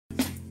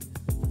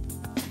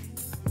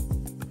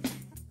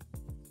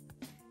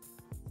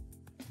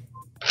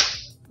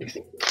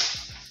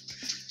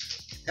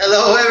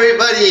Hello,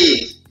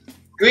 everybody.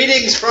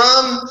 Greetings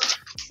from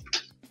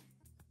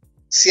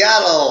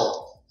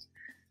Seattle.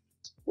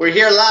 We're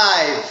here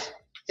live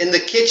in the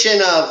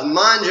kitchen of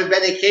Mangia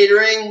Bene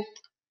Catering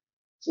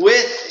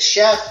with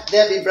Chef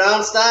Deb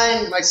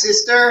Brownstein, my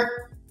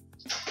sister.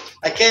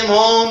 I came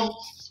home.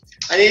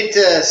 I need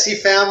to see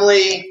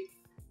family,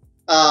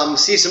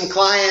 see some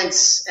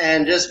clients,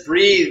 and just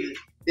breathe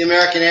the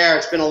American air.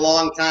 It's been a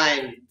long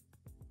time.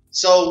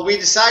 So we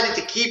decided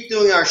to keep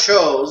doing our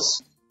shows.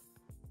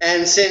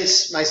 And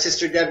since my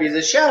sister Debbie is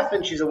a chef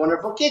and she's a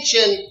wonderful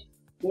kitchen,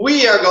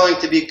 we are going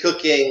to be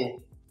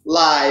cooking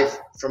live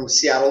from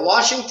Seattle,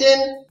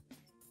 Washington.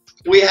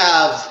 We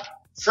have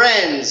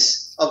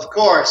friends, of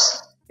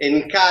course,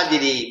 in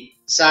Cagliari,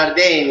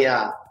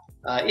 Sardegna,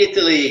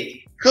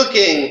 Italy,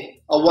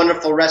 cooking a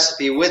wonderful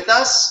recipe with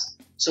us.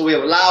 So we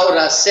have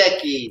Laura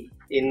Sechi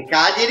in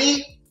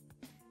Cagliari.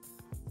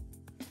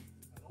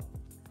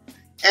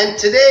 And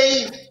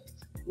today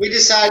we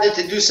decided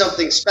to do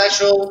something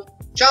special.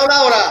 Ciao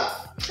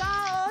Laura!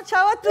 Ciao,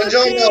 ciao a tutti!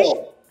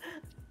 Buongiorno!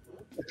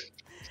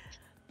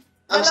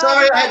 I'm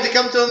sorry I had to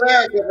come to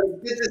America, but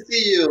it's good to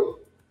see you.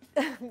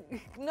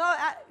 No,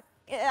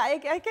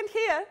 I can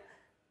hear.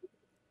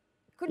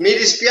 Mi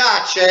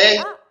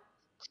dispiace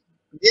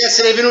di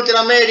essere venuto in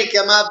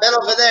America, ma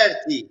bello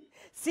vederti.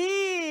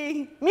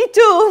 Sì, me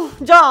too,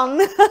 John.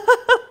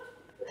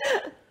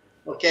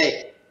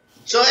 Okay,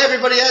 so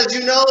everybody, as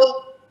you know,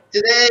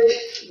 today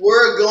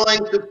we're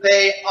going to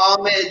pay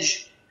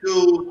homage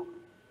to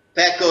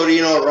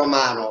Pecorino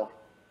Romano,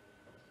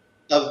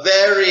 a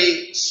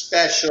very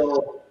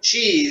special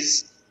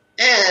cheese,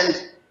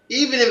 and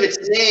even if its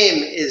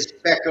name is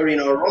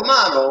Pecorino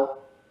Romano,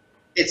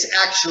 it's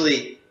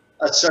actually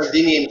a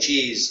Sardinian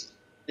cheese,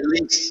 at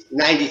least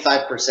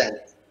 95%.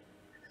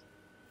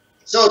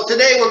 So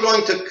today we're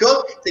going to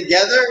cook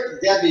together,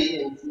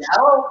 Debbie in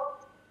Seattle,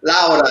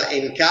 Laura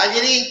in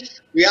Cagliari.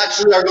 We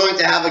actually are going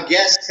to have a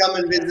guest come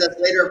and visit us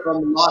later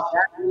from Los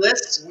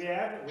Angeles. We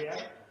have.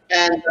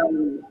 And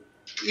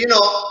you know,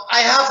 I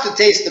have to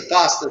taste the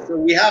pasta, so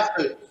we have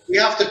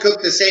to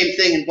cook the same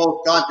thing in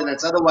both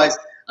continents. Otherwise,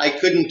 I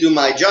couldn't do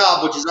my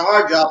job, which is a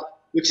hard job,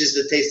 which is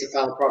to taste the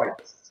final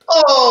product.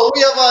 Oh,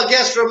 we have a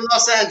guest from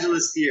Los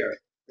Angeles here.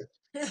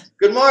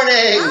 Good morning.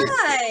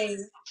 Hi.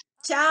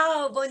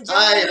 Ciao. Buongiorno.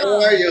 Hi.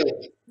 How are you?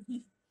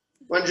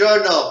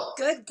 Buongiorno.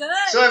 Good.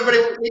 So everybody,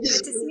 Good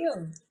to see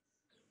you.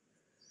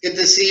 Good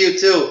to see you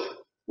too.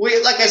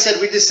 Like I said,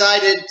 we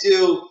decided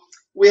to.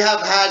 We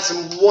have had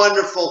some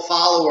wonderful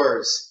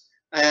followers,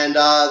 and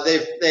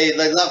they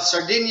love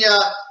Sardinia.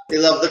 They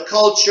love the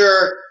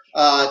culture.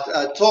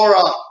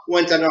 Tora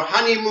went on her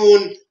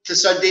honeymoon to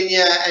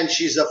Sardinia, and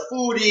she's a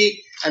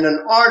foodie and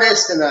an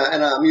artist and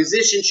a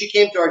musician. She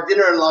came to our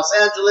dinner in Los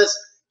Angeles.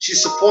 She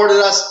supported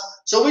us.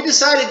 So we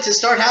decided to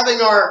start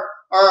having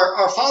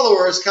our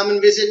followers come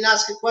and visit and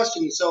ask a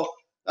question. So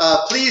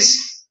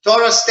please,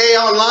 Tora, stay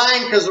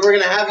online because we're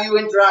going to have you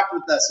interact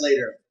with us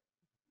later.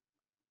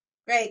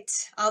 Great.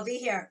 I'll be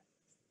here.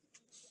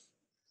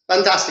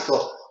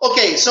 Fantastico.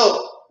 Okay,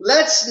 so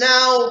let's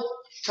now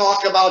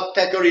talk about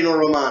Pecorino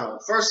Romano.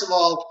 First of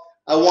all,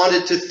 I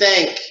wanted to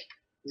thank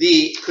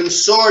the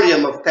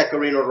consortium of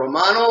Pecorino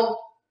Romano.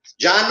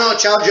 Gianno,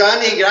 ciao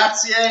Gianni,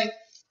 grazie,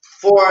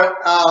 for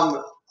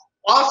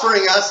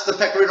offering us the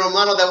Pecorino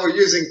Romano that we're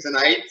using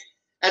tonight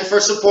and for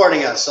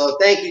supporting us. So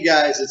thank you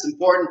guys. It's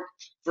important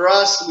for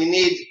us. We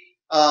need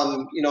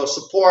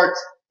support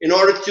in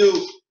order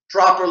to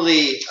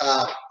properly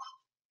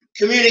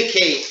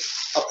communicate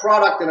a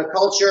product and a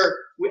culture.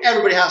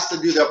 Everybody has to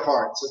do their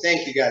part. So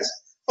thank you guys.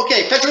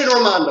 Okay, Pecorino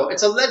Romano.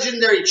 It's a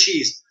legendary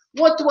cheese.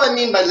 What do I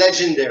mean by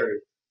legendary?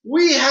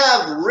 We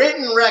have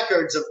written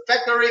records of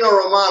Pecorino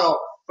Romano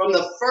from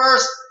the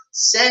 1st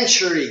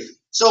century.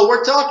 So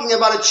we're talking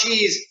about a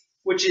cheese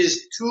which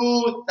is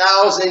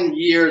 2,000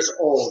 years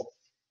old.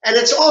 And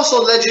it's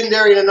also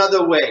legendary in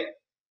another way.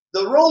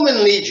 The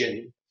Roman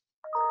legion,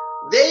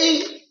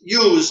 they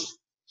used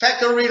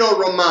Pecorino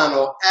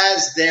Romano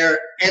as their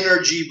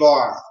energy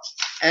bar.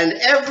 And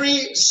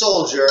every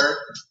soldier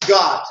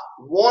got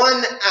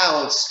 1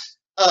 ounce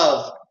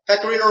of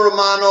Pecorino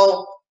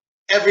Romano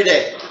every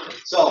day.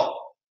 So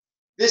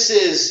this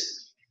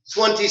is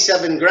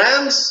 27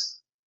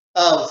 grams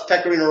of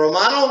Pecorino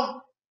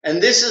Romano. And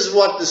this is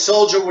what the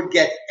soldier would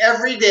get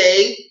every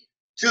day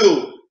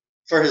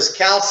for his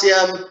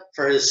calcium,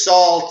 for his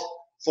salt,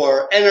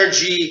 for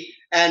energy.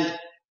 And,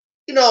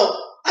 you know,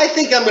 I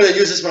think I'm going to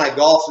use this when I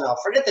golf now.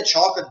 Forget the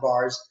chocolate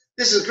bars.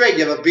 This is great.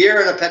 You have a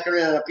beer and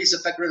a piece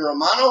of Pecorino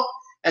Romano,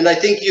 and I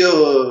think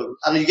you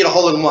get a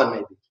hole in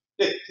one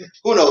maybe.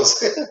 Who knows?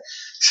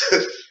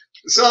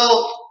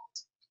 So,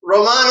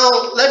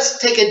 Romano, let's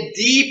take a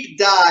deep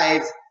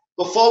dive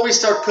before we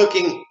start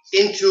cooking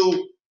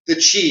into the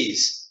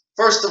cheese.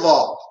 First of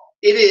all,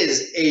 it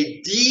is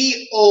a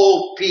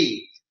DOP,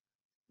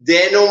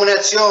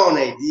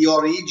 Denominazione di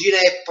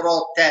Origine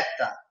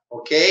Protetta,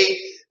 okay?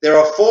 There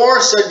are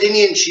 4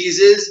 Sardinian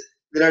cheeses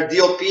that are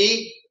DOP.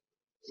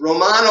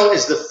 Romano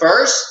is the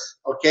first,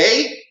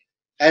 okay?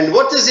 And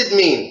what does it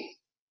mean?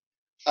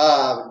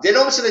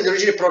 denominazione di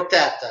origine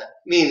protetta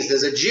means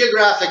there's a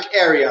geographic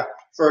area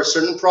for a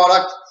certain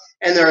product,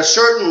 and there are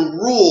certain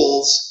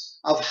rules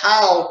of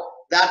how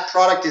that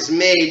product is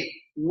made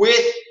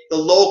with the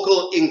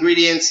local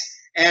ingredients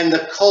and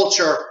the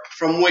culture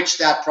from which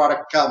that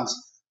product comes.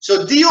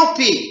 So DOP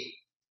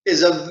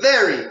is a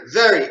very,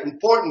 very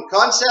important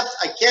concept.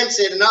 I can't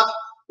say it enough.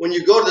 When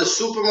you go to the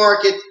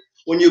supermarket,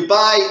 when you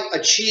buy a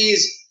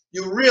cheese,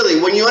 you really,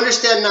 when you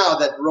understand now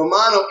that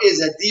Romano is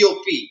a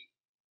DOP,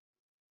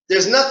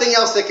 there's nothing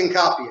else that can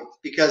copy it,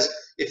 because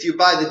if you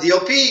buy the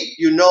DOP,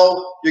 you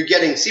know you're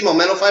getting, Simo,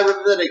 me lo fai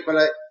vedere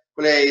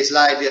quelle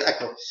slide,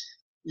 ecco.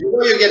 You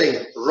know you're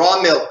getting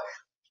raw milk,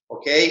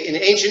 okay? In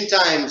ancient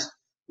times,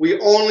 we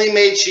only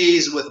made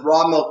cheese with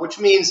raw milk, which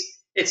means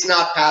it's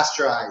not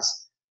pasteurized.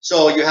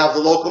 So you have the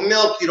local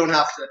milk. You don't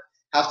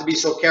have to be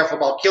so careful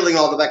about killing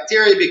all the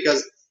bacteria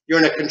because you're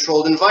in a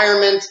controlled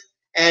environment,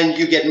 and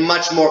you get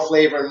much more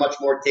flavor and much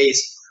more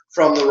taste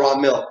from the raw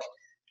milk.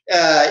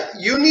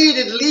 You need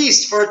at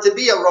least, for it to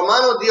be a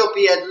Romano DOP,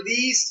 at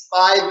least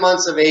 5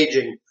 months of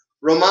aging.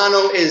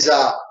 Romano is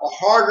a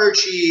harder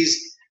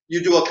cheese.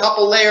 You do a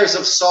couple layers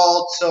of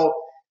salt. So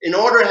in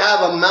order to have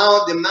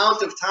the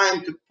amount of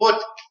time to put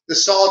the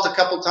salt a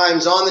couple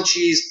times on the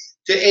cheese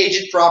to age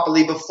it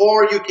properly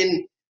before you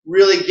can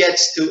really get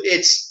to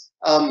its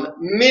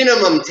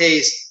minimum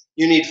taste,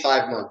 you need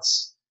 5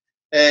 months.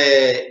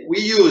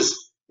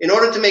 In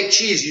order to make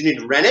cheese, you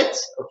need rennet,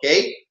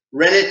 okay?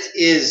 Rennet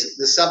is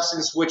the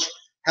substance which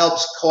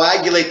helps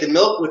coagulate the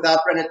milk. Without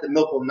rennet, the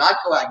milk will not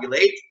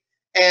coagulate.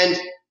 And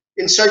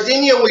in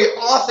Sardinia, we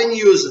often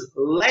use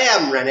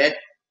lamb rennet.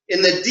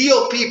 In the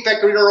DOP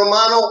Pecorino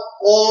Romano,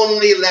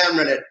 only lamb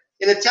rennet.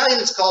 In Italian,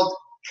 it's called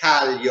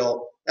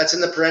caglio. That's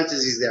in the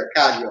parentheses there,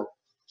 caglio.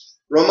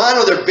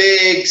 Romano, they're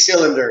big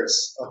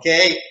cylinders,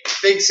 okay?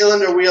 Big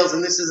cylinder wheels,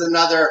 and this is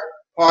another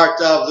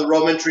part of the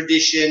Roman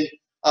tradition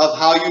of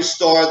how you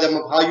store them,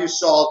 of how you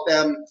salt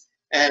them,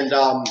 and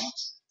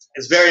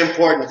it's very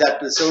important that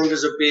the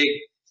cylinders are big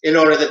in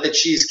order that the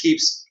cheese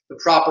keeps the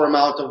proper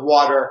amount of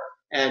water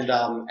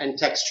and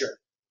texture,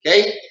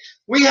 okay?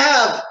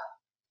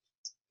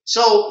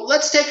 So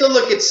let's take a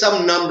look at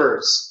some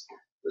numbers.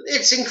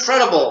 It's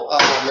incredible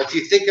if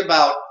you think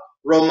about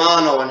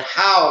Romano and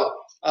how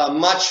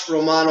much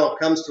Romano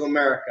comes to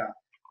America.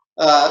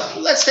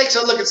 Let's take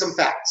a look at some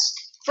facts.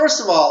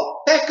 First of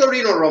all,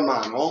 Pecorino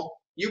Romano,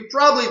 you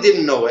probably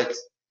didn't know it.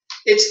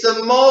 It's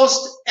the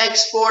most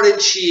exported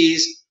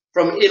cheese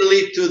from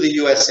Italy to the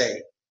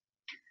USA.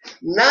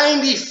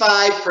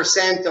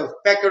 95% of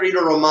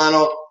Pecorino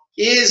Romano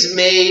is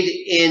made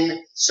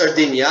in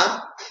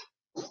Sardinia.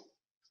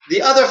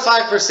 The other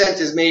 5%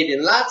 is made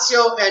in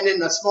Lazio and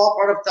in a small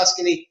part of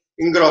Tuscany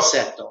in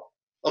Grosseto.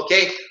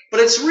 Okay? But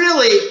it's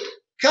really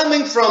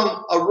coming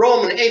from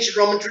a ancient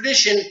Roman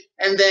tradition,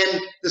 and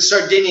then the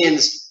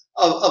Sardinians,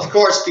 of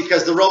course,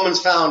 because the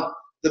Romans found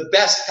the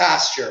best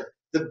pasture,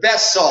 the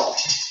best salt,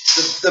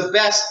 the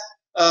best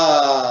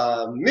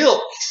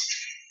milk,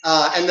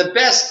 and the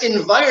best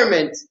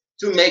environment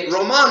to make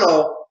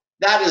Romano.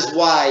 That is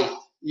why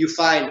you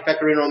find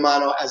Pecorino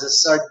Romano as a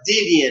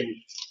Sardinian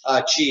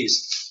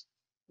cheese.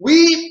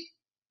 We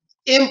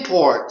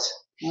import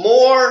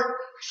more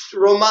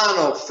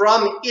Romano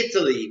from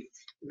Italy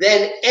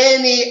than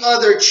any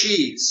other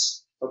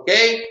cheese,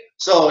 okay?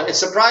 So it's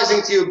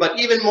surprising to you, but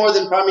even more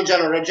than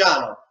Parmigiano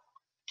Reggiano.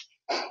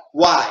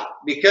 Why?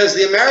 Because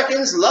the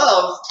Americans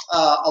love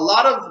a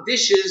lot of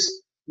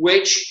dishes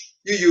which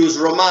you use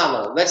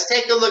Romano. Let's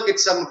take a look at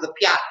some of the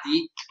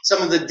piatti,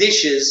 some of the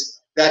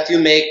dishes that you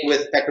make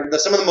with Pecorino,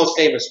 some of the most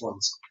famous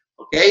ones,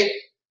 okay?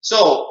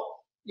 So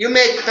you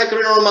make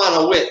Pecorino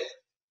Romano with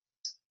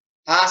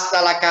pasta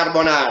alla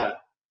carbonara.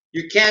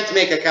 You can't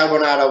make a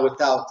carbonara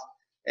without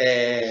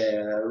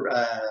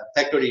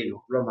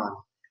Pecorino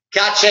Romano.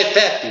 Cacio e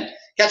pepe.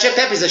 Cacio e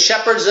pepe is a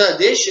shepherd's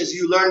dish, as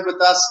you learned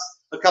with us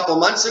a couple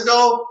months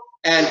ago.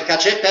 And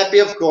cacio e pepe,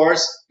 of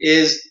course,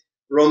 is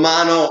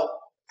Romano,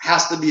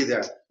 has to be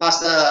there.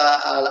 Pasta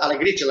alla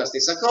gricia, la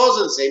stessa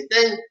cosa, the same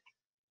thing.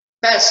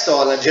 Pesto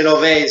alla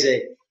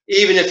genovese.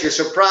 Even if you're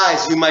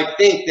surprised, you might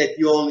think that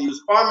you only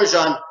use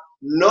Parmesan.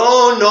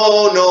 No,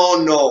 no,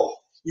 no, no.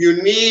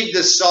 You need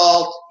the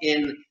salt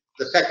in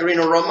the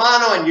Pecorino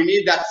Romano, and you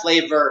need that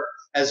flavor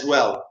as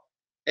well.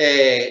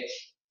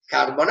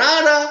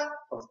 Carbonara,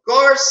 of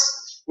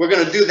course. We're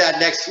going to do that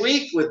next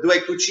week with Due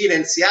Cucine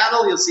in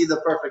Seattle. You'll see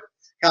the perfect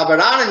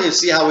carbonara, and you'll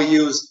see how we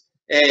use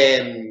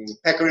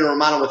Pecorino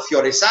Romano with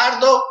Fiore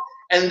Sardo.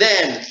 And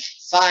then,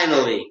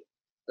 finally,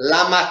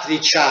 la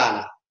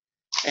matriciana.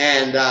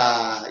 And,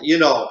 you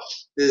know,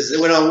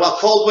 when on a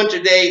cold winter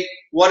day,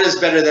 what is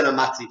better than a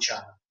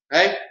matriciana,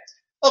 right?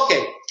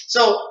 Okay,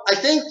 so I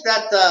think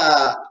that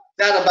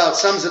that about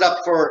sums it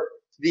up for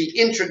the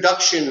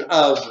introduction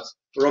of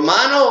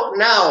Romano.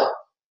 Now,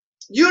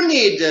 you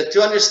need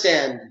to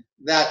understand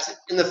that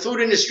in the food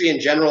industry in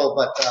general,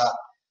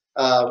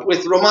 but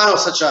with Romano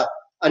such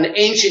an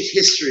ancient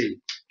history,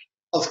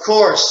 of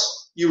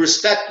course, you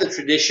respect the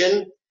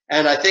tradition,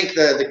 and I think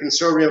the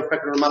consortium of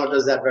Pecorino Romano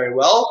does that very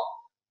well.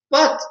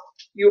 But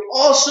you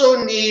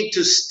also need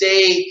to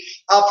stay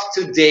up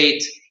to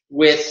date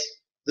with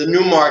the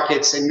new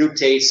markets and new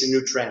tastes and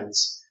new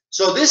trends.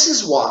 So this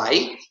is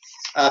why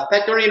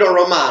Pecorino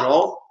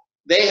Romano,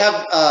 they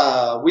have,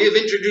 we have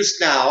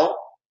introduced now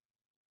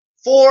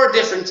 4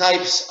 different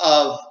types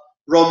of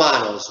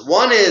Romanos.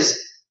 One is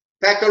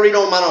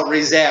Pecorino Romano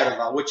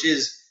Riserva, which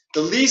is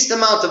the least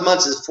amount of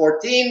months is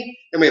 14,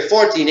 and we have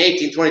 14,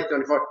 18, 20,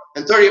 24,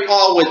 and 30,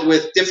 all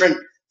with different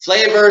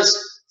flavors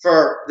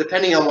for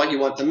depending on what you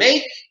want to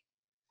make.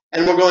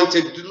 And we're going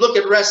to look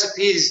at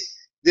recipes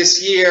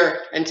this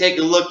year and take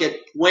a look at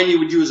when you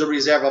would use a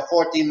Riserva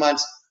 14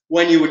 months,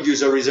 when you would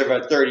use a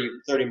Riserva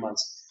 30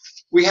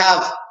 months. We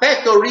have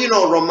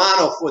Pecorino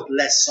Romano with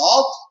less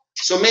salt.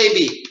 So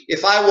maybe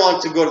if I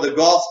want to go to the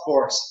golf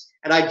course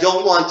and I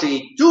don't want to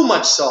eat too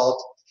much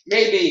salt,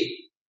 maybe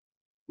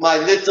my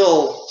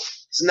little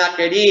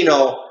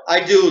snaccherino,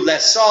 I do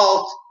less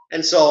salt,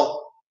 and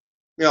so,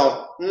 you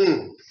know,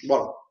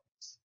 well,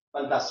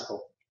 fantastico.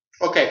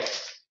 Okay.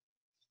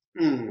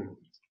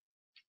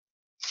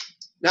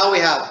 Now we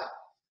have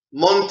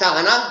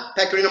Montana,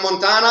 Pecorino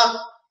Montana,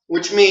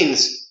 which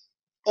means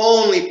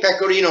only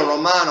Pecorino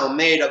Romano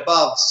made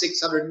above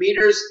 600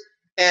 meters,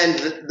 and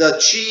the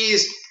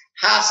cheese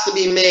has to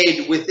be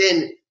made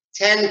within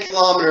 10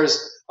 kilometers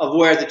of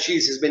where the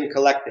cheese has been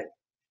collected.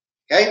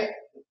 Okay?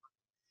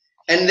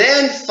 And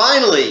then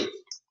finally,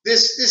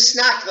 this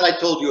snack that I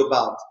told you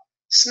about,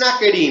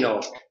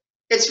 snaccherino.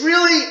 It's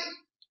really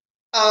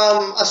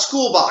a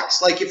school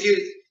box. Like if you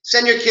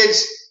send your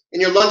kids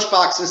in your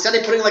lunchbox, instead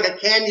of putting like a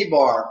candy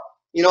bar,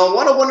 you know,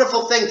 what a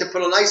wonderful thing to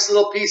put a nice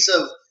little piece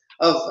of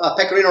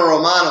Pecorino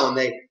Romano, and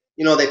they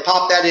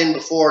pop that in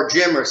before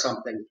gym or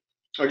something,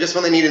 or just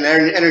when they need an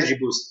energy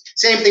boost.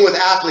 Same thing with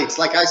athletes.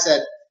 Like I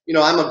said, you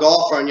know, I'm a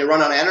golfer and you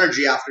run out of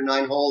energy after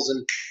 9 holes,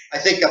 and I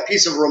think a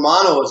piece of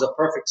Romano is a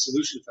perfect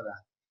solution for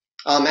that.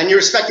 And you're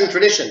respecting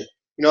tradition.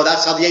 You know,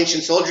 that's how the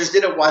ancient soldiers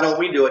did it. Why don't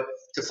we do it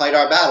to fight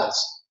our battles?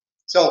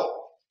 So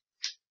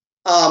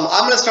I'm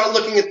going to start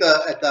looking at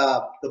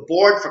the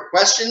board for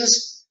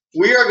questions.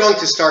 We are going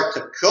to start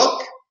to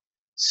cook.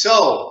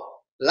 So,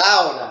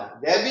 Laura,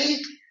 Debbie,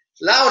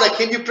 Laura,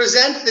 can you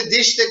present the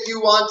dish that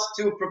you want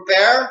to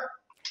prepare?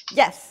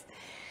 Yes.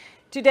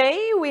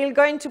 Today we're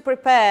going to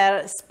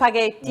prepare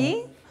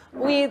spaghetti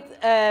with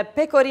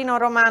Pecorino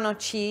Romano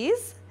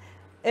cheese,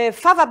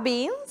 fava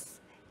beans,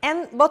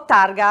 and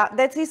bottarga.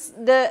 That is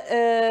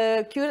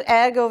the cured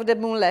egg of the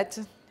mullet.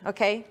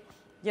 Okay,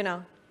 you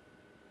know.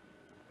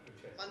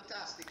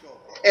 Fantastico.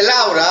 And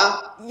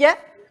Laura? Yeah.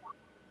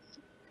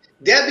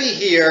 Debbie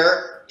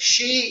here,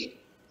 she's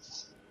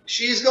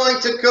going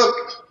to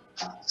cook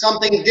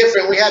something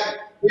different. We had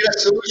a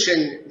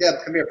solution.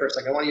 Deb, come here for a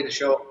second. I want you to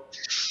show.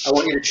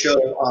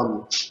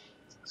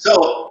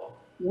 So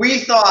we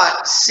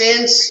thought,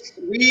 since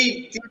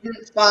we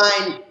didn't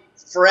find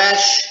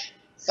fresh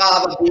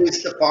fava beans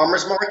at the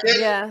farmer's market.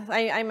 Yeah,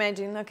 I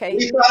imagine. Okay.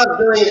 We thought of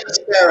doing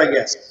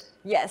asparagus.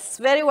 Yes,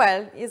 very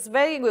well. It's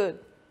very good.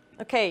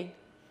 Okay.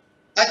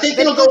 I think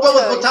it'll go well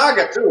with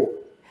bottarga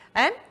too.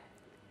 And?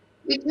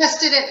 We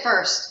tested it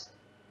first.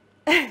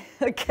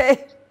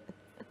 Okay.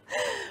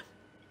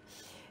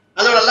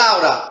 Allora,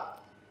 Laura,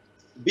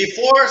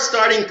 before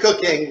starting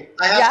cooking,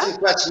 I have some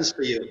questions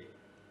for you.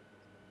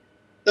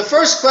 The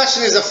first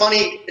question is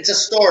it's a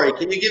story.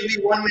 Can you give me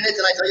 1 minute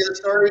and I tell you the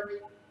story?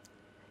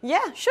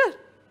 Yeah, sure.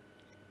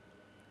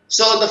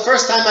 So the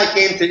first time I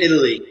came to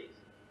Italy,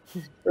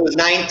 it was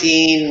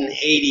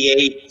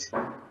 1988,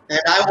 and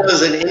I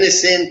was an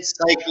innocent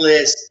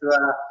cyclist,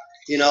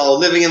 you know,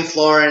 living in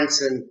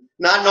Florence and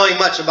not knowing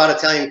much about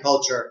Italian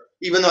culture,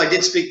 even though I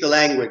did speak the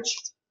language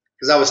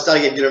because I was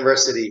studying at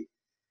university.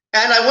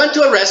 And I went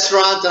to a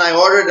restaurant and I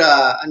ordered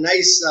a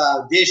nice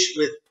dish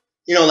with,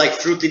 you know, like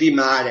frutti di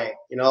mare,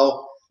 you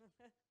know.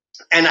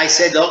 And I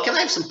said, oh, can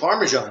I have some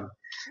Parmesan?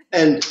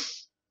 And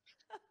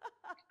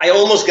I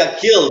almost got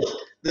killed.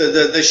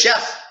 The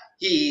chef,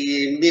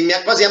 mi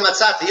ha quasi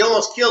ammazzato. He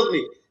almost killed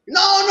me.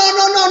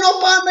 No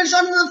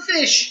Parmesan in the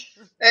fish.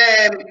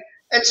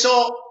 And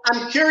so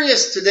I'm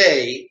curious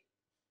today,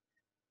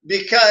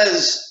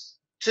 because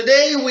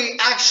today we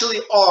actually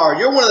are.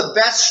 You're one of the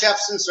best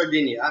chefs in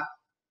Sardinia.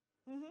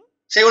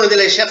 Sei uno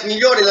delle chef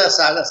migliori della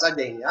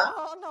Sardegna.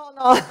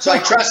 No. So I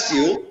trust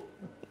you.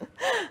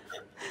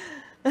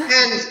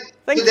 And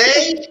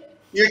today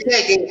you're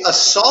taking a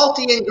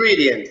salty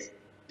ingredient,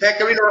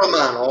 Pecorino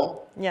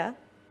Romano, yeah,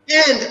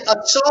 and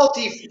a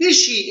salty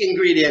fishy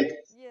ingredient,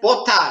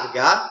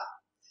 bottarga,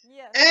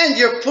 and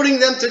you're putting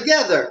them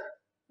together,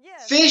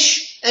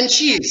 fish and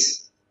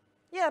cheese.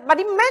 Yeah, but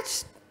it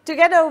matched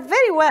together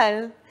very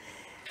well.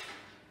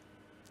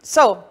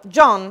 So,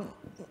 John,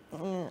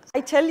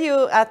 I tell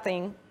you a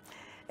thing.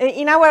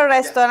 In our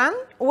restaurant,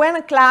 when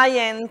a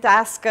client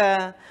asks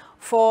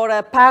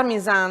for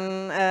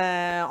Parmesan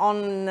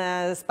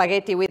on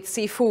spaghetti with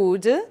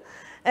seafood,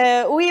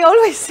 we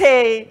always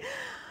say,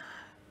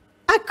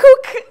 a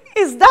cook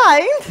is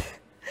dying,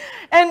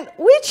 and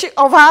which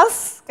of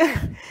us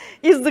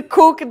is the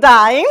cook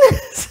dying?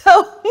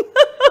 So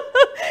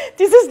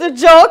this is the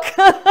joke.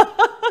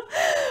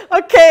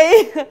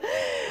 Okay,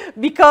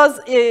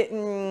 because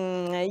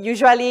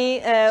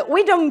usually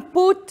we don't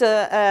put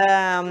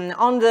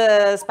on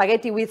the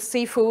spaghetti with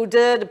seafood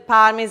the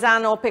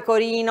parmesan or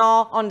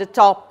pecorino on the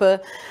top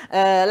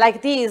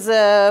like this,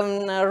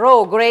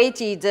 raw,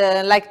 grated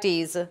like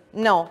this.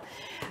 No.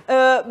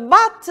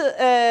 But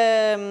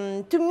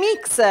to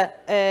mix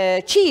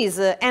cheese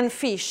and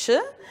fish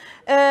is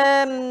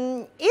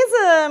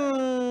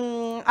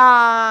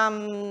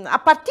a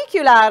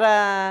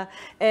particular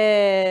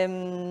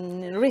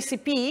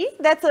recipe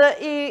that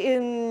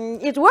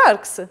it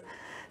works.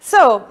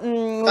 So,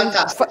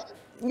 Fantastic.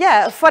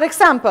 for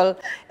example,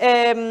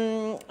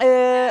 I'll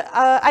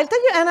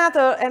tell you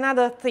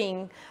another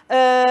thing.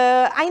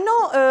 I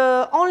know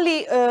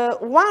only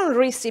one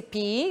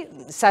recipe,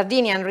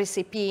 Sardinian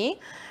recipe,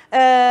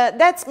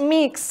 that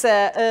mix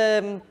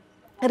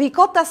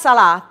ricotta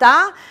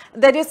salata,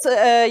 that is,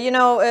 you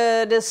know,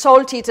 the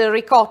salted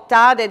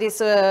ricotta, that is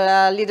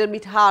a little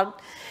bit hard,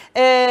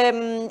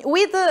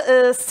 with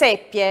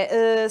seppie.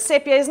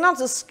 Seppie is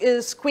not a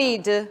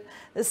squid.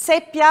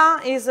 Seppia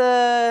is,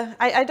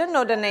 I don't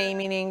know the name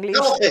in English.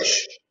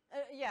 Cuttlefish.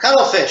 Yeah.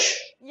 Cuttlefish.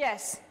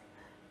 Yes.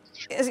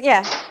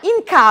 Yeah.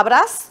 In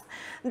Cabras,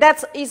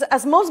 that is a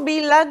small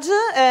village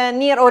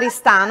near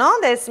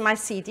Oristano, that's my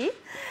city.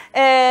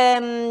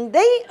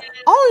 They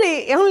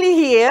only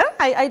here,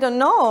 I don't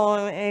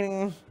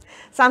know,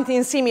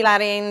 something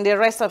similar in the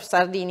rest of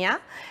Sardinia.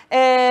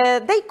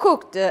 They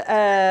cooked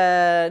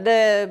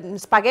the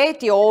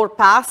spaghetti or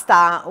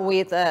pasta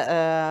with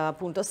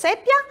appunto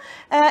seppia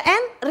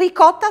and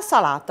ricotta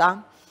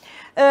salata.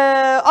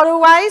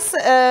 Otherwise,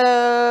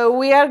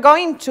 we are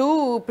going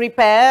to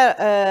prepare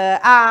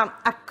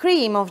a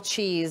cream of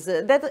cheese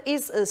that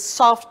is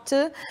soft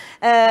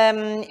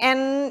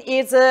and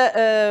it's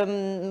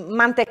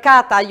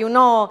mantecata, you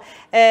know,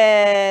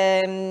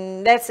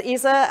 that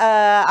is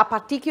a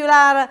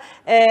particular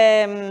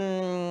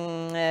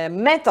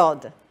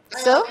method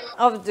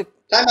of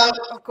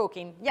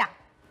cooking. Yeah.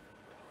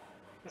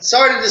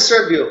 Sorry to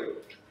disturb you.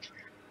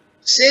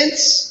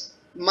 Since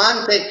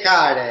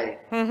mantecare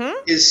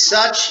is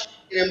such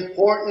an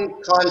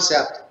important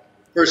concept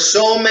for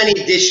so many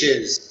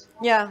dishes,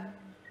 yeah,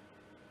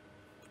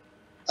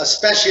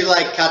 especially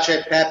like cacio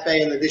e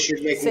pepe and the dish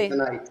you're making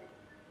tonight.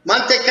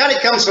 Mantecare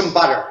comes from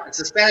butter. It's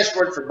a Spanish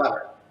word for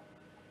butter.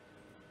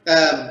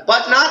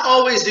 But not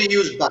always do you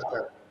use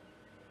butter.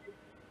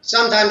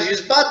 Sometimes you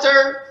use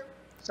butter,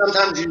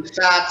 sometimes you use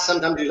fat,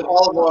 sometimes you use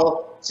olive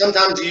oil,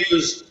 sometimes you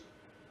use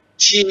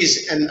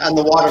cheese and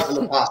the water from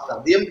the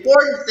pasta. The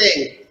important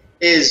thing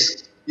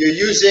is you're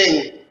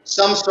using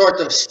some sort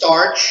of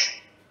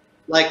starch,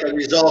 like a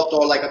risotto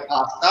or like a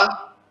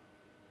pasta.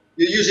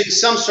 You're using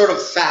some sort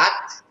of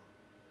fat,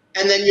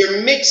 and then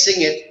you're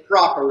mixing it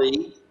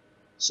properly.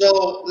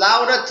 So,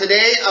 Laura,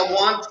 today I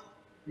want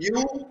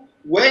you,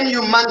 when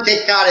you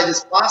mantecare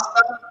this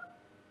pasta,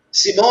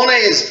 Simone,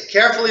 as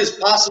carefully as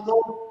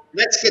possible,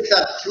 let's get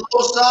the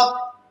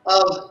close-up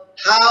of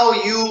how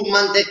you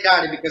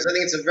mantecare, because I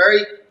think it's a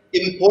very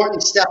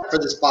important step for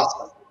this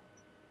pasta.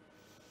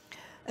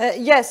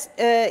 Yes,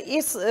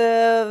 it's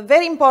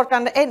very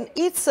important, and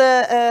it's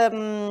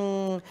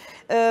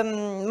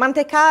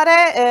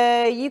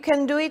mantecare. You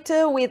can do it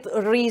with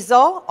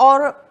riso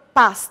or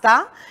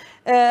pasta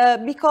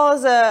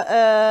because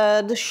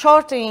the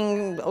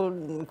shortening,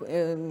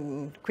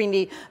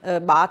 quindi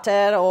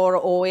butter or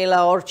oil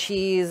or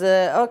cheese,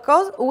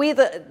 with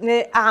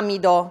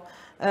amido.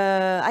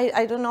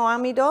 I don't know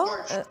amido.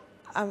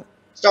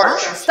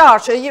 Starch.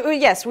 Starch,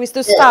 yes, with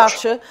the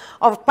starch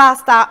of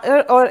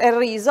pasta or a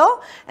riso,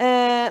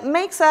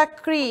 makes a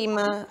cream,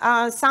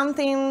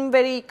 something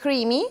very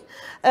creamy.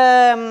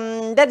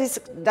 That is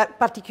the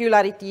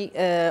particularity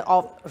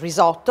of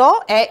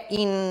risotto, and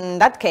in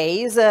that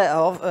case,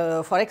 of,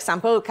 for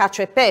example,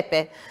 cacio e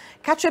pepe.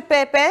 Cacio e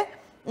pepe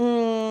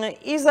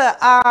is,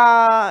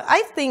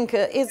 I think,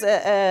 is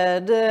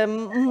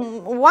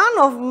one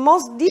of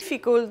most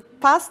difficult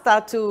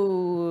pasta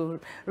to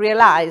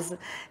realize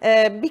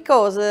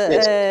because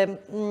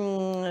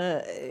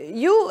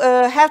you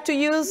have to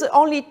use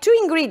only 2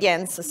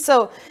 ingredients.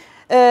 So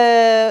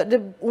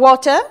the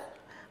water,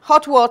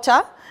 hot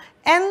water,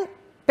 and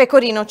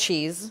pecorino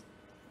cheese,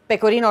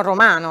 Pecorino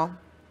Romano.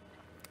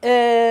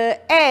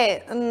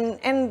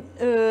 And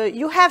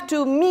you have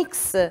to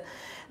mix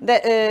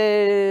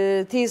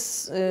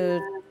these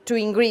 2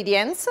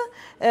 ingredients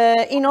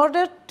in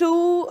order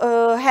to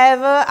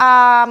have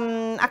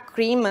a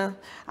cream.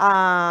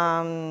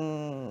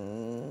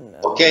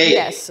 Okay.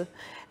 Yes.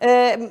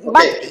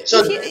 But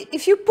so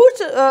if you put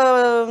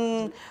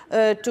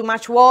too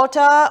much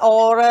water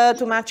or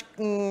too much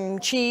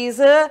cheese,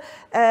 it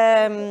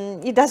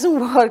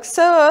doesn't work.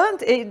 So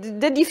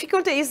the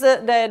difficulty is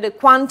the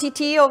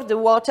quantity of the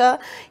water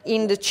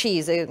in the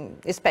cheese,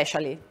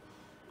 especially.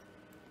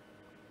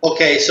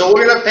 Okay, so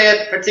we're going to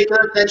pay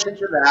particular attention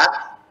to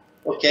that.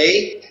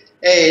 Okay.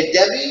 Hey,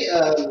 Debbie,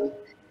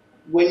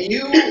 when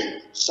you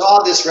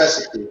saw this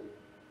recipe,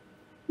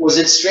 was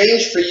it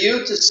strange for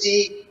you to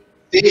see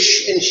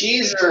fish and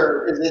cheese,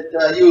 or is it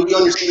you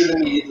understood it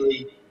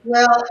immediately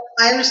Well,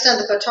 I understand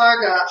the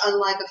Batarga,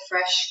 unlike a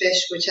fresh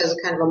fish, which has a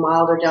kind of a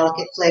milder,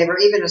 delicate flavor,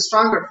 even a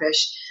stronger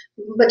fish,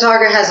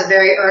 Batarga has a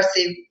very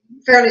earthy,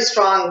 fairly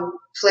strong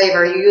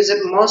flavor. You use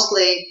it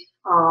mostly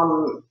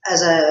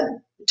as a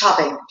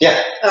topping.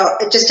 Yeah.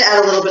 Just to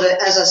add a little bit of,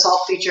 as a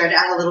salt feature, and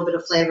add a little bit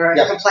of flavor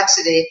Yeah. and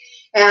complexity.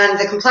 And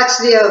the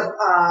complexity of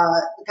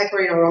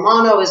Pecorino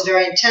Romano is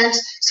very intense.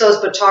 So is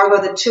Batarga.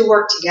 The two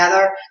work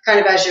together, kind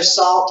of as your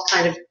salt,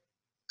 kind of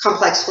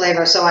complex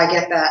flavor. So I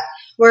get that.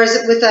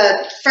 Whereas with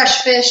a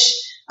fresh fish,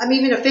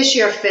 even a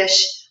fishier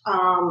fish,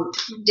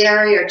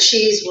 dairy or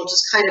cheese will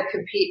just kind of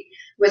compete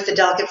with the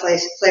delicate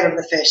flavor of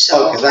the fish.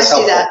 So Okay, I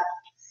see that.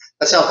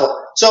 That's helpful.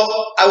 So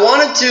I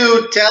wanted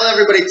to tell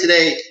everybody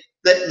today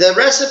that the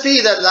recipe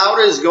that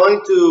Laura is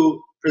going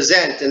to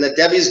present and that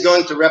Debbie is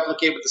going to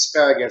replicate with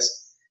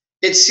asparagus,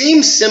 it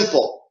seems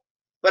simple,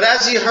 but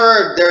as you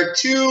heard, there are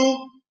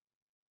 2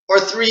 or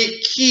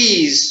 3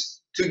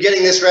 keys to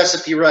getting this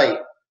recipe right.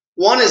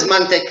 One is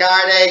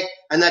mantecare,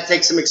 and that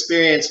takes some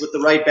experience with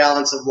the right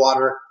balance of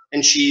water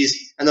and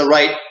cheese and the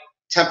right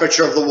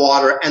temperature of the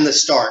water and the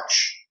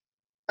starch.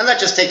 And that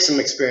just takes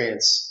some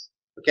experience,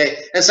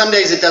 okay? And some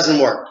days it doesn't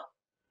work.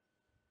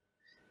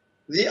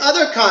 The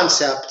other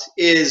concept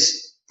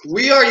is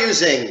we are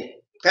using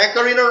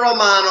Pecorino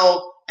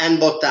Romano and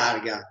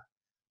Botarga.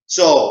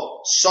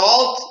 So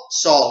salt,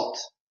 salt.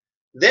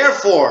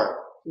 Therefore,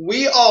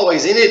 we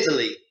always, in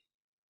Italy,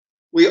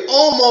 we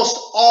almost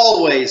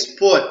always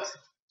put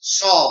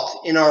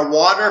salt in our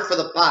water for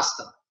the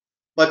pasta.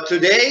 But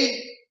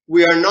today,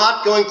 we are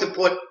not going to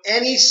put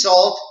any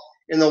salt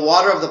in the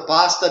water of the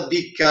pasta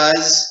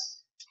because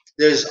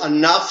there's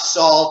enough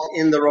salt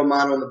in the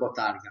Romano and the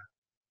Botarga.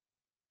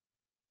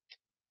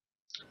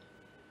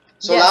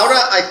 So Yes.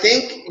 Laura, I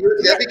think you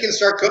and Debbie can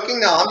start cooking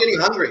now. I'm getting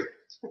hungry.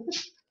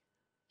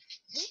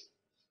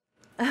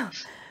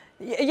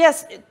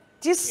 Yes,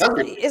 this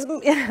Hungry. is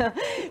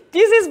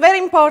this is very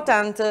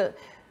important.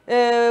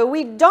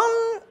 We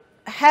don't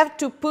have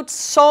to put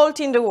salt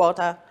in the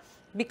water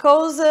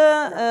because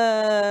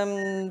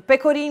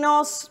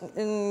Pecorino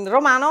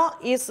Romano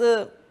is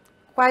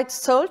quite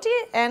salty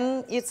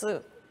and it's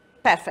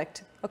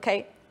perfect.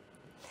 Okay.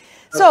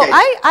 So Okay.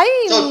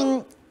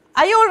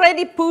 I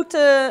already put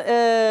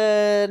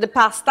the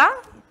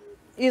pasta.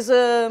 Is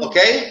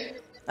Okay.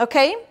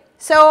 okay.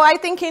 So I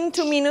think in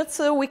 2 minutes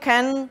we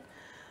can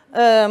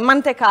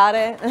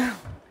mantecare.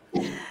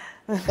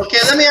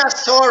 Okay, let me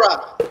ask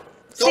Tora.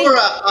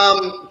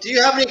 Tora, do you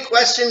have any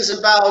questions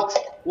about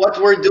what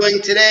we're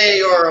doing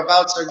today or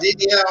about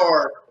Sardinia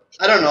or,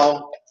 I don't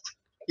know,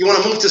 you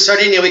want to move to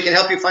Sardinia, we can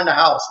help you find a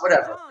house,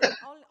 whatever.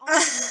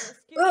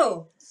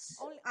 Oh,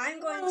 I'm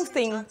going to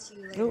talk to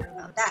you later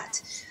about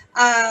that.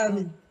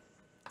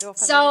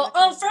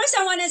 First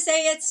I want to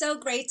say it's so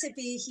great to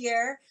be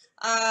here,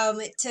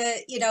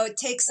 to,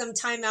 take some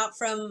time out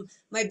from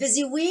my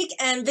busy week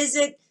and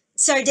visit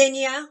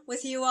Sardinia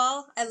with you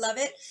all. I love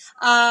it.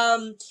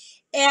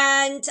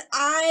 And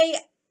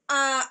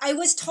I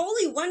was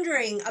totally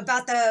wondering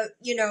about the,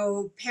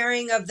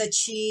 pairing of the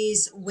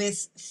cheese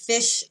with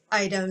fish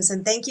items,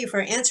 and thank you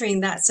for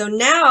answering that. So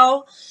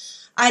now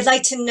I'd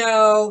like to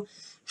know,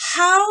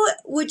 how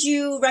would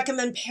you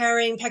recommend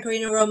pairing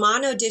Pecorino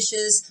Romano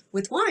dishes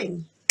with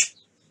wine?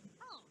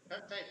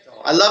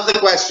 I love the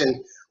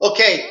question.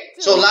 Okay,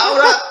 so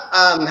Laura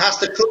has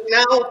to cook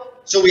now.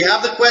 So we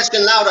have the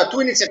question. Laura,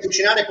 tu inizi a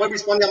cucinare e poi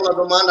rispondiamo alla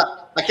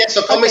domanda. Ha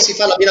chiesto come si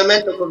fa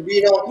l'abbinamento col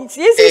vino.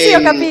 Sì,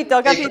 ho capito,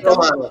 ho capito.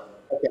 Romano.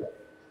 Okay.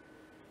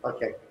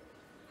 Okay.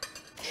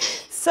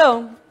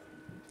 So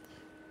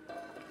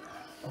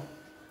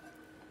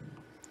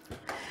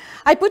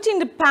I put in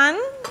the pan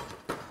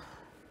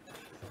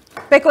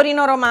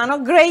Pecorino Romano,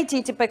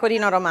 grated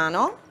Pecorino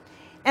Romano,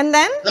 and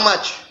then How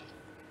much?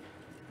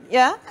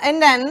 yeah, and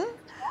then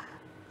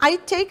I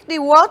take the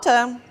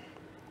water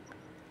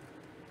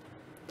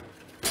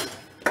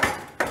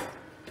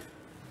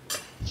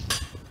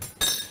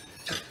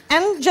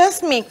and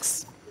just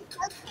mix.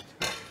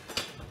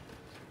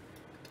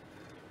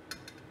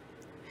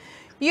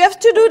 You have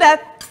to do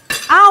that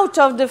out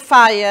of the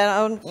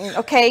fire,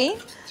 okay?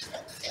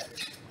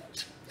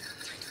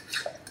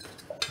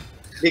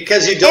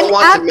 Because you don't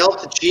want to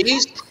melt the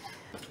cheese?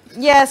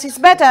 Yes, it's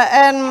better.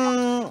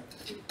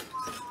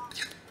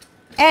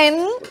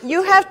 And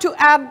you have to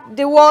add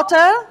the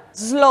water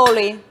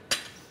slowly.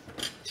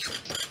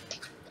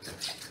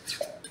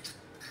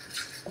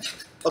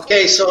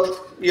 Okay,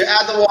 so you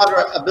add the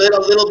water a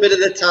little bit at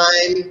a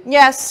time.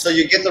 Yes. So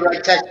you get the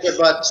right texture,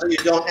 but so you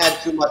don't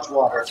add too much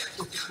water.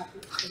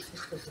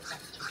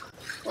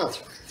 Oh.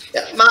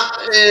 Yeah,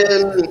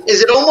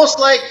 is it almost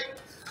like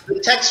the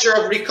texture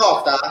of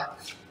ricotta?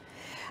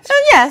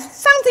 Yes,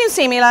 something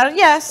similar.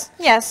 Yes,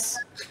 yes.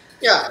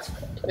 Yeah,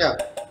 yeah.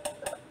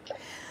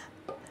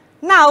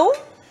 Now,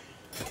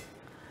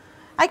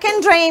 I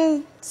can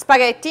drain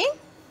spaghetti.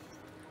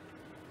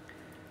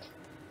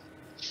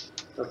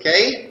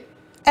 Okay.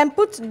 And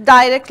put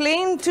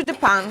directly into the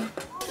pan.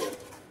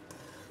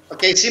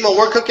 Okay, Simo,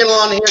 we're cooking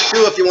on here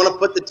too if you want to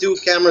put the two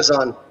cameras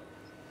on.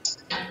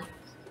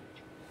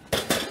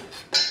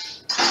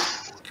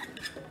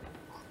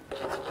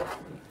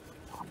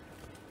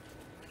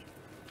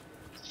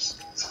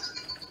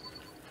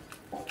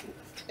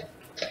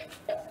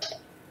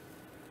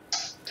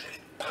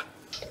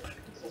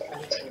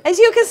 As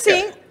you can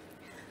see,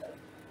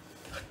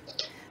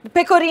 the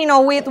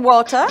pecorino with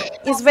water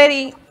is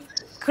very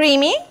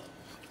creamy.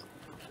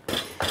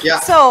 Yeah.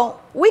 So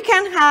we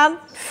can add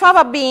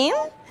fava bean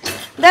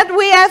that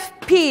we have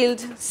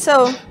peeled,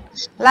 so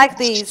like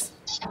this.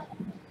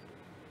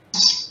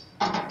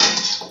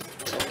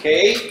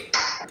 Okay.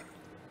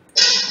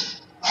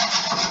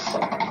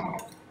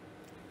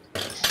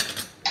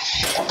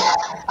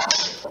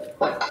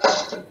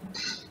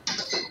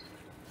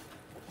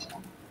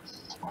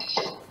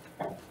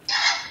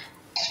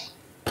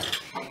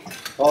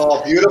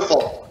 Oh,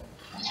 beautiful.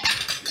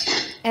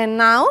 And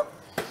now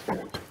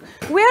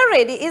we are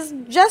ready. It's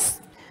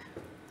just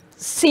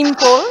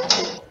simple.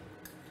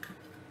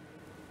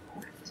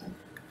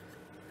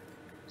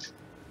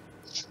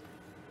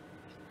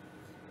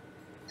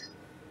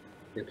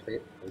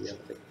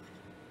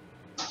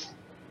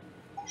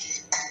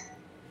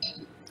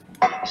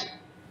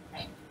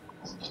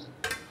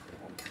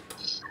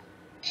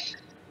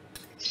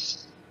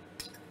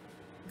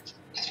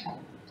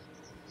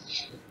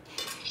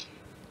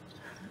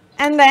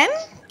 And then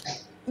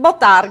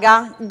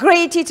botarga,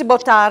 grated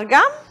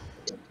botarga.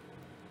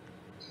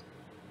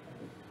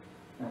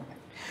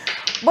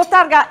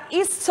 Botarga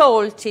is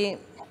salty,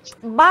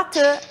 but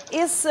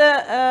is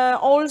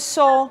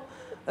also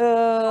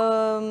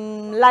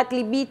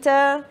lightly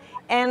bitter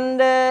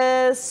and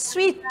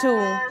sweet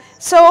too.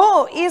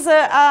 So is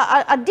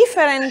a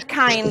different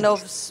kind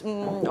of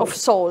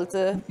salt.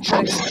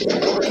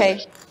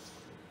 Okay.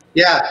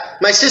 Yeah,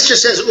 my sister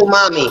says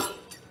umami.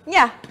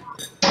 Yeah.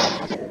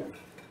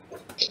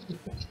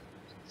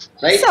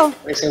 Right? So,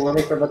 I say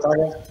umami for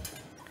botarga?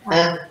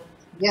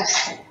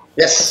 Yes.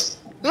 Yes.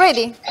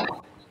 ready?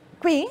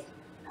 Qui?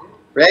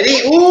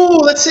 Ready? Ooh,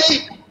 let's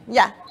see.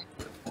 Yeah.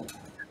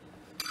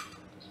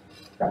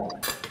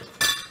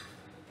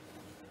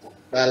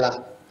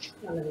 Bella.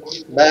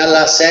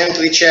 Bella,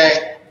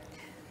 semplice.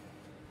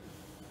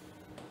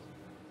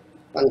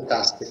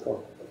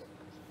 Fantastico.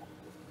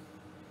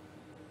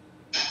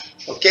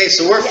 Okay,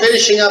 so we're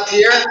finishing up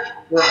here.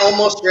 We're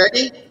almost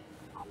ready.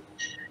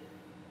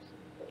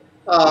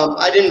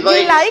 I'd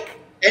invite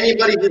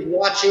anybody who's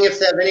watching, if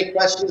they have any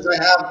questions. I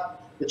have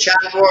the chat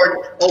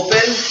board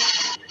open.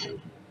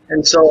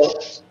 And so,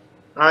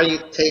 are you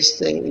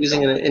tasting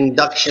using an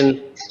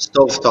induction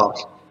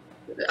stovetop?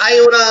 Hai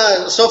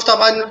una stovetop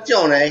a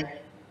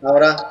induzione,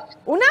 Laura?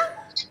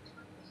 Una?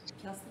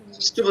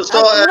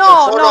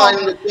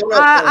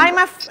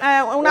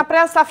 Una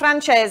piastra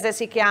francese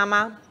si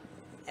chiama.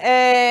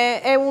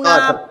 È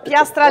una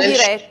piastra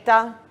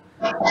diretta.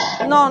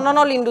 No, non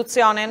ho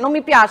l'induzione. Non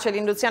mi piace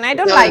l'induzione. I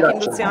don't like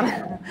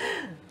induzione.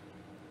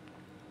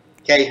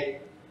 Okay.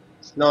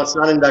 No, it's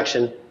not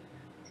induction.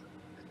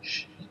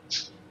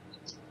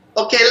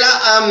 Okay,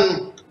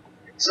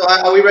 so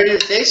are we ready to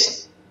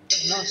taste?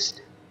 Yes.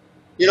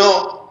 You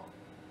know,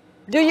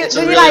 it's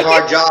a really like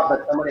hard job,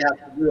 but somebody has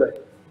to do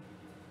it.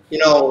 You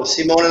know,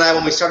 Simone and I,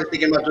 when we started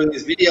thinking about doing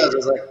these videos, I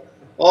was like,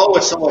 oh,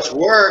 it's so much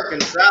work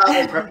and travel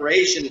and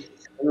preparation.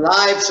 And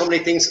live, so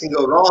many things can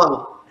go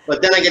wrong.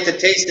 But then I get to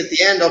taste at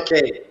the end,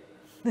 okay.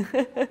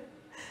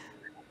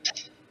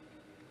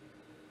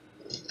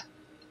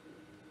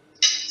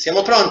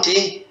 Siamo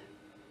pronti?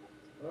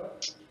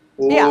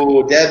 Ooh,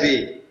 yeah.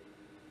 Debbie.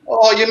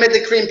 Oh, you made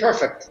the cream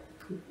perfect.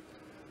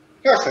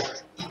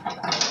 Perfect.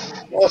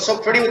 Oh, so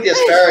pretty with the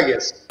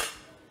asparagus.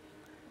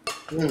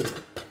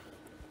 Mm.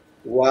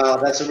 Wow,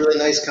 that's a really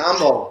nice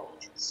combo.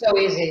 So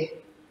easy.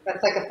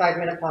 That's like a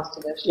 5-minute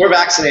pasta dish. We're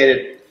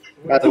vaccinated,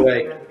 by the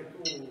way.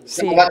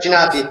 Siamo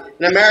vaccinati.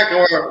 In America,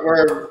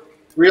 we're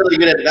really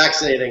good at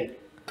vaccinating.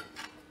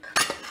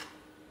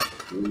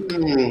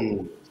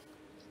 Mm.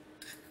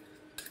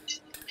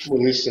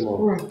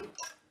 Buonissimo.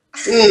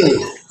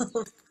 Mm.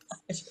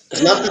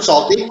 It's not too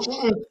salty.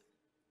 Mm.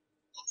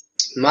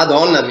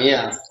 Madonna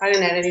mia. I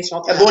didn't add any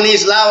salt. È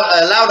buonissimo.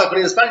 Laura con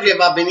gli asparagi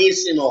va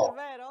benissimo.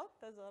 Vero,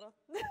 tesoro?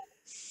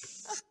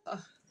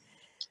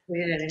 We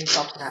didn't add any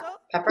salt to that.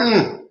 Pepper?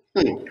 Mm.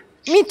 Mm.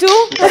 Me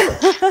too.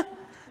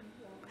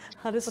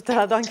 Adesso te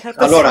la do anche a te.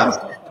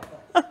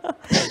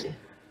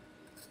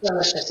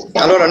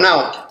 Allora,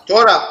 now,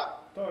 Tora,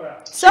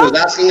 so, she was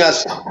asking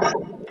us,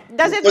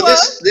 does it for work?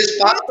 this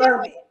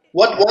pasta,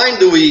 what wine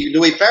do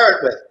we pair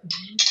it with?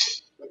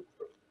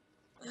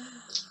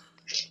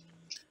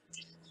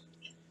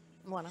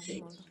 Buona.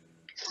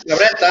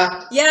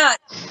 Gabrietta? Yeah.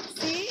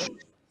 Sì.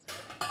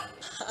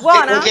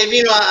 Buona? Con che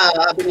vino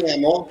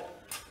abbiniamo?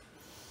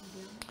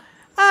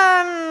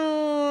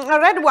 A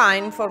red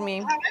wine for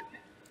me.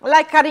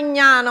 Like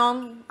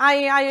Carignano.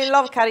 I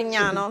love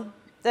Carignano.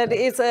 That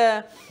is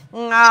a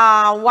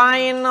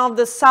wine of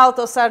the south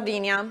of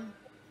Sardinia.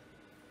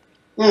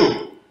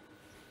 Mm.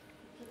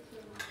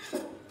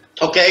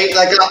 Okay,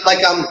 like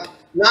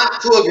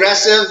not too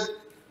aggressive,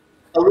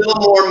 a little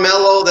more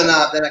mellow than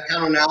a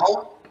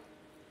Caronau,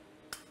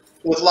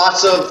 with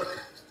lots of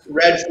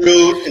red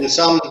fruit and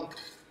some,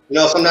 you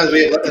know, sometimes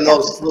we have in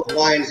those little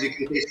wines you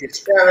can taste the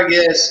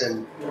asparagus,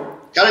 and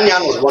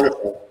Carignano is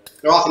wonderful.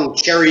 They're often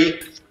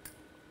cherry.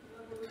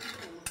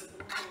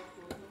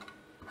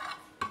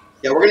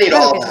 Yeah, we're gonna eat Credo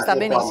all che ci that. sta No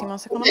benissimo, problem.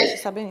 secondo me Okay. ci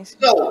sta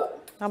benissimo. So,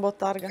 Una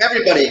bottarga.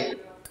 everybody,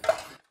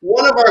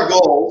 one of our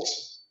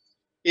goals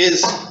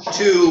is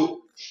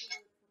to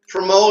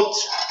promote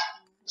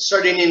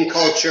Sardinian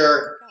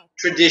culture,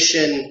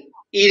 tradition,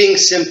 eating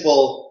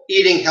simple,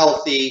 eating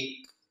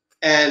healthy,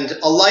 and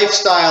a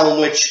lifestyle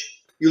in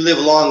which you live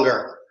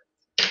longer.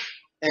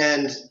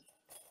 And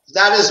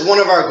that is one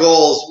of our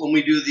goals when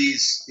we do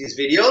these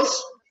videos,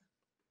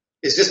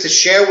 is just to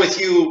share with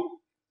you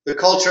the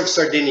culture of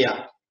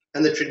Sardinia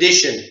and the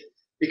tradition.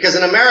 Because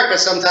in America,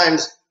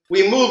 sometimes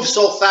we move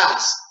so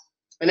fast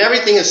and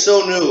everything is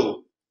so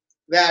new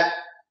that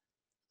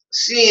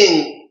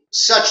seeing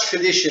such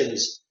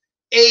traditions,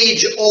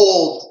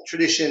 age-old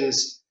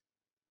traditions,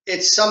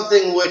 it's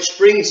something which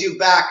brings you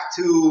back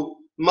to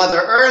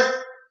Mother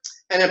Earth,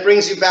 and it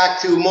brings you back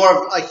to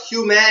more of a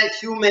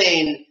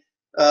humane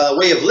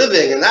way of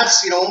living. And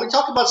that's, when we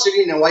talk about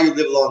Sardinia, why you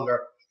live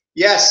longer.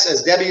 Yes,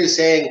 as Debbie was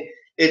saying,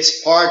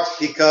 it's part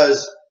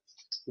because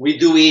we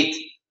do eat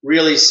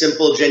really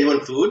simple, genuine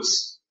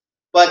foods,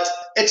 but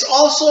it's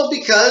also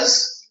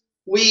because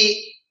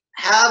we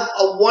have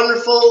a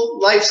wonderful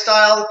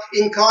lifestyle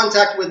in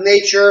contact with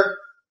nature,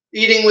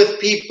 eating with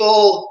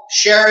people,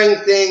 sharing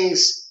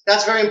things.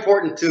 That's very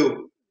important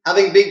too.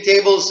 Having big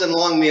tables and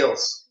long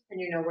meals. And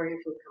you know where your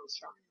food comes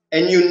from.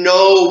 And you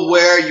know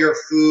where your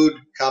food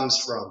comes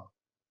from.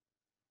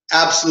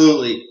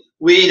 Absolutely.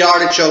 We eat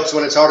artichokes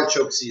when it's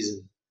artichoke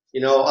season.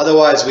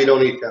 Otherwise we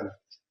don't eat them.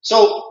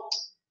 So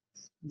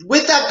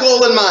with that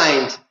goal in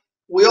mind,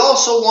 we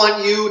also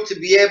want you to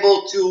be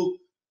able to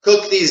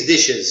cook these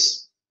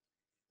dishes.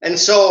 And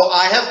so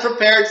I have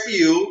prepared for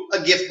you a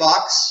gift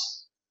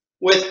box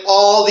with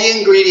all the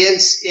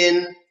ingredients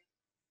in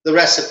the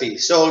recipe.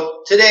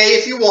 So today,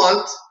 if you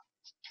want,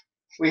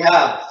 we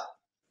have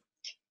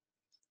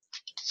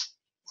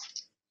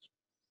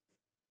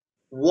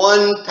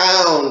 1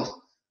 pound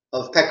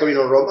of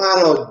Pecorino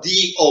Romano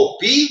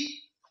DOP,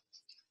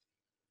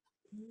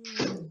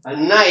 a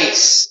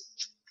nice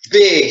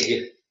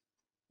big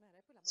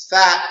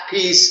fat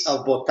piece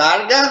of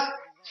bottarga.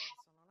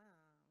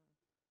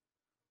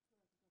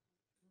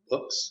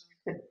 Oops.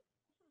 There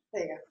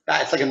you go.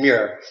 It's like a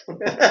mirror.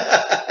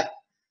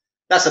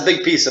 That's a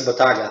big piece of bottarga.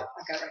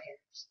 I got it right here.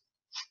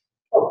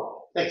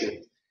 Oh, thank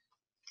you.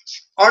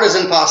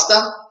 Artisan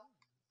pasta.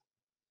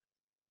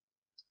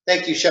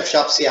 Thank you, Chef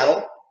Shop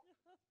Seattle.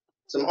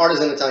 Some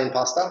artisan Italian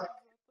pasta.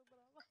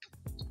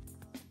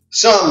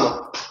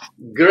 Some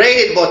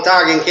grated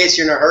bottarga in case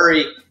you're in a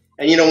hurry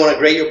and you don't want to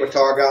grate your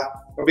bottarga,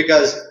 or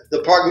because the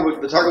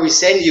bottarga we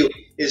send you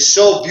is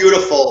so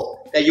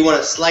beautiful that you want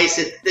to slice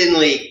it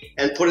thinly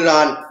and put it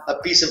on a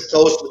piece of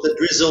toast with a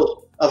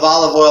drizzle of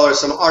olive oil or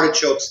some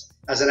artichokes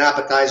as an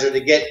appetizer to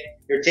get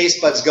your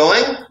taste buds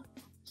going.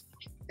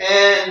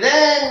 And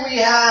then we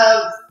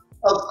have,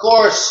 of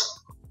course,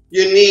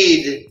 you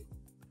need,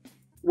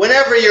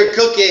 whenever you're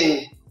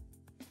cooking,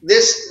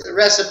 this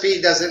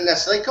recipe doesn't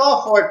necessarily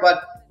call for it,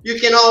 but you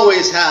can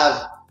always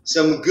have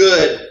some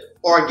good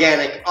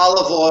organic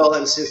olive oil.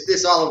 And since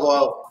this olive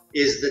oil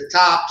is the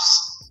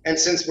tops, and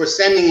since we're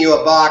sending you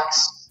a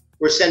box,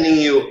 we're sending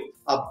you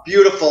a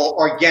beautiful,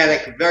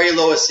 organic, very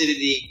low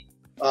acidity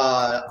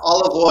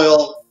olive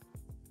oil.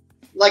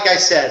 Like I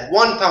said,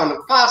 1 pound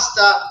of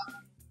pasta,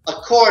 a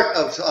quart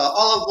of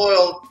olive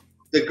oil,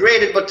 the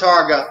grated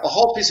bottarga, a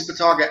whole piece of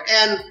bottarga,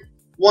 and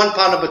 1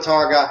 pound of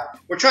bottarga.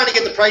 We're trying to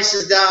get the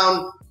prices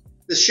down.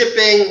 The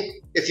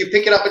shipping, if you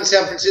pick it up in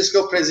San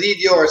Francisco,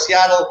 Presidio, or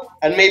Seattle,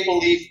 and Maple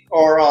Leaf,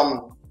 or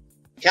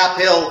Cap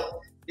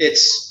Hill,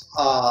 it's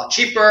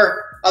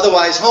cheaper.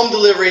 Otherwise, home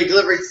delivery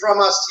from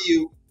us to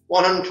you,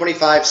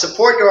 $125.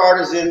 Support your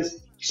artisans,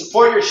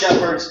 support your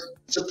shepherds,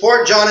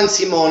 support John and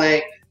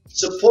Simone,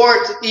 support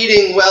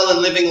eating well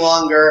and living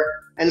longer,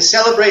 and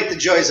celebrate the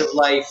joys of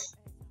life.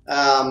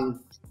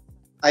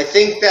 I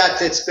think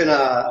that it's been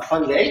a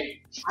fun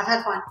day. I've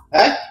had fun.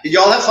 Did you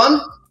all have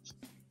fun?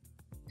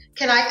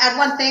 Can I add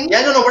one thing?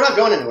 Yeah, no, we're not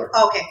going anywhere.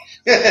 Okay.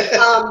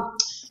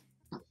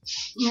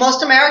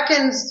 Most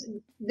Americans,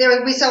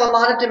 we sell a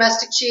lot of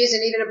domestic cheese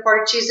and even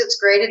imported cheese that's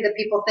grated that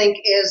people think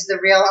is the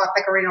real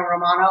Pecorino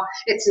Romano.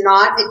 It's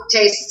not. It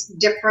tastes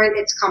different.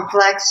 It's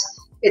complex.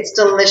 It's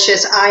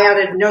delicious. I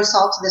added no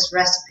salt to this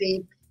recipe.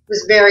 It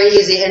was very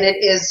easy, and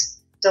it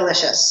is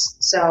delicious.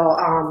 So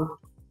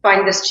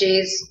find this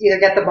cheese. Either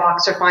get the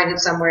box or find it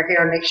somewhere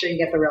here, and make sure you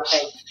get the real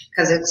thing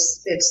because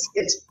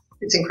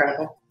it's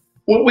incredible.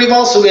 We've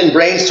also been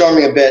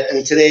brainstorming a bit,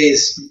 and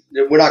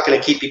we're not going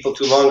to keep people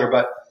too longer,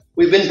 but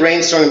we've been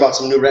brainstorming about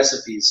some new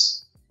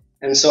recipes.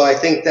 And so I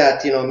think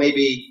that,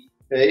 maybe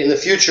in the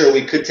future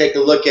we could take a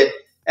look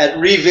at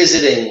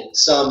revisiting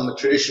some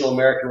traditional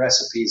American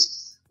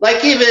recipes.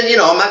 Like even,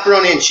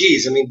 macaroni and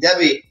cheese. I mean,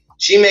 Debbie,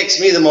 she makes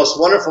me the most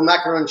wonderful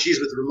macaroni and cheese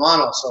with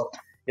Romano. So,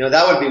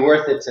 that would be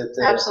worth it to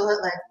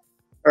Absolutely.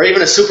 Or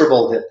even a Super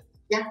Bowl dip.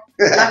 Yeah.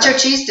 Nacho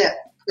cheese dip.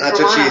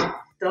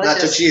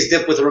 Nacho cheese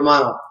dip with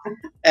Romano.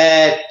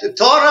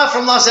 Tora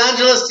from Los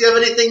Angeles, do you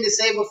have anything to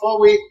say before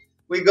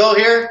we go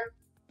here?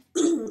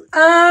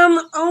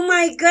 Oh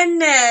my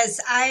goodness.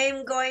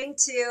 I'm going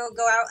to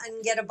go out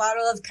and get a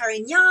bottle of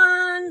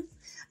Carignan,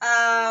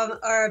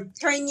 or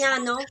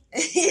Carignano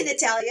in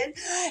Italian.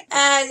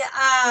 And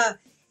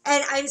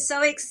I'm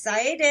so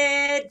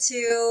excited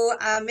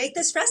to make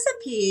this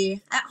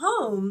recipe at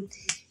home.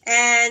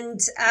 And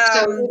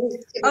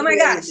oh my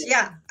gosh,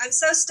 yeah, I'm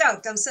so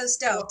stoked. I'm so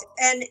stoked.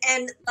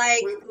 And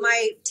like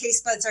my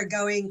taste buds are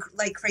going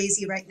like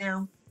crazy right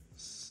now.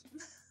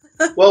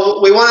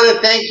 Well, we wanted to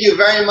thank you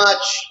very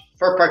much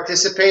for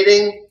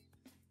participating.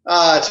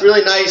 It's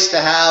really nice to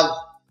have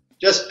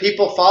just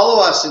people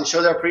follow us and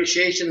show their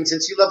appreciation. And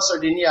since you love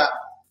Sardinia,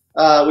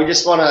 we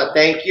just want to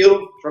thank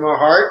you from our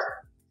heart,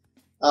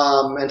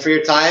 and for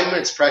your time.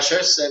 It's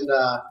precious, and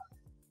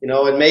you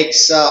know, it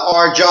makes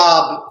our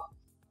job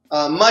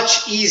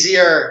much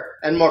easier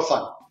and more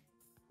fun.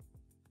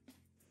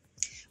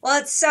 Well,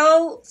 it's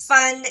so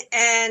fun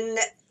and,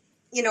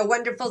 you know,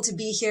 wonderful to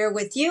be here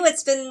with you.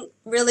 It's been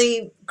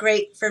really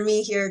great for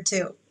me here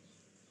too.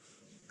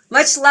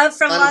 Much love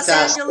from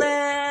Fantastic. Los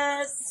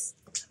Angeles.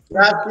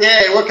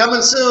 Yay, we're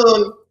coming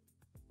soon.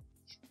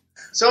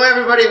 So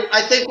everybody,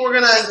 I think we're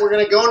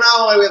gonna go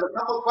now. We have a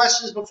couple of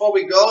questions before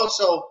we go.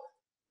 So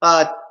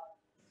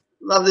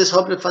love this.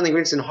 Hope to find the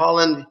ingredients in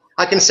Holland.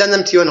 I can send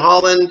them to you in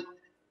Holland.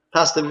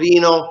 Pasta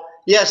vino.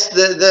 Yes,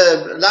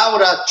 the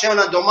Laura, c'è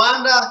una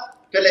domanda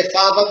per le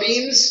fava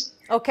beans.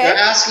 Okay. They're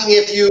asking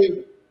if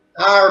you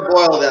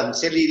parboil them,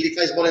 se li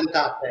fai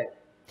sbolentate.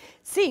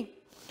 Sì.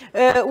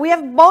 We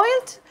have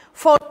boiled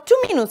for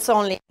 2 minutes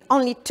only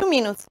 2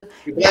 minutes.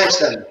 You blanch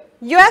them.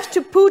 You have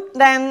to put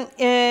them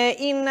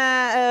in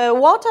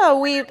water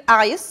with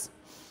ice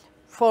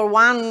for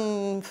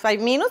 5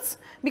 minutes,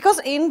 because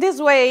in this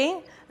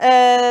way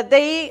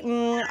they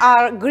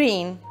are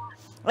green.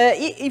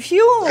 If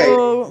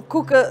you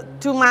cook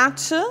too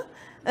much,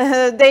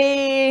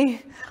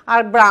 they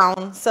are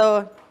brown,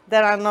 so they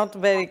are not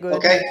very good.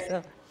 Okay.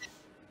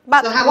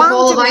 But So have a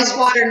bowl of ice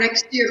water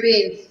next to your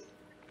beans,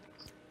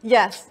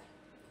 yes.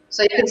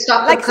 so you can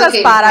stop Like them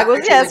cooking.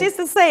 asparagus, yes, it's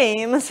the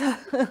same.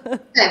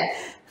 Okay.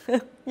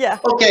 Yeah.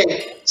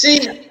 Okay,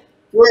 see,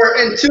 we're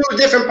in two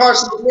different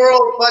parts of the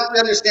world, but we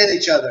understand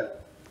each other.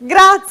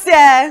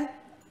 Grazie.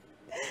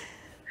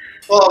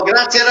 Oh,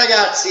 grazie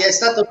ragazzi, è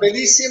stato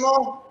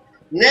bellissimo.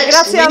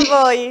 Grazie a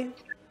voi.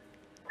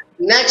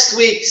 Next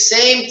week,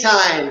 same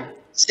time,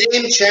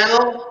 same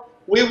channel,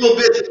 we will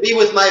be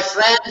with my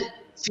friend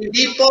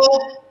Filippo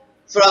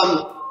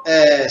from,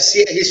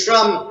 he's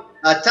from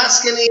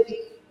Tuscany,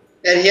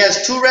 and he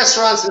has 2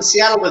 restaurants in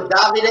Seattle with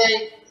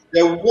Davide.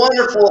 They're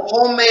wonderful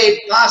homemade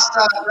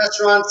pasta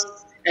restaurants,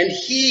 and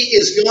he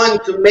is going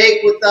to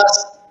make with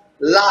us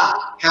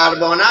la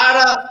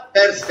carbonara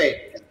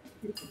perfetta.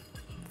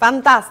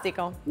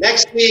 Fantastico.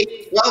 Next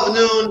week, 12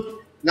 noon,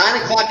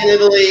 9 o'clock in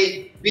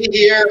Italy. Be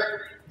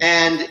here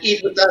and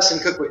eat with us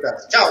and cook with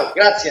us. Ciao,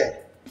 grazie.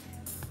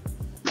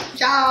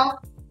 Ciao.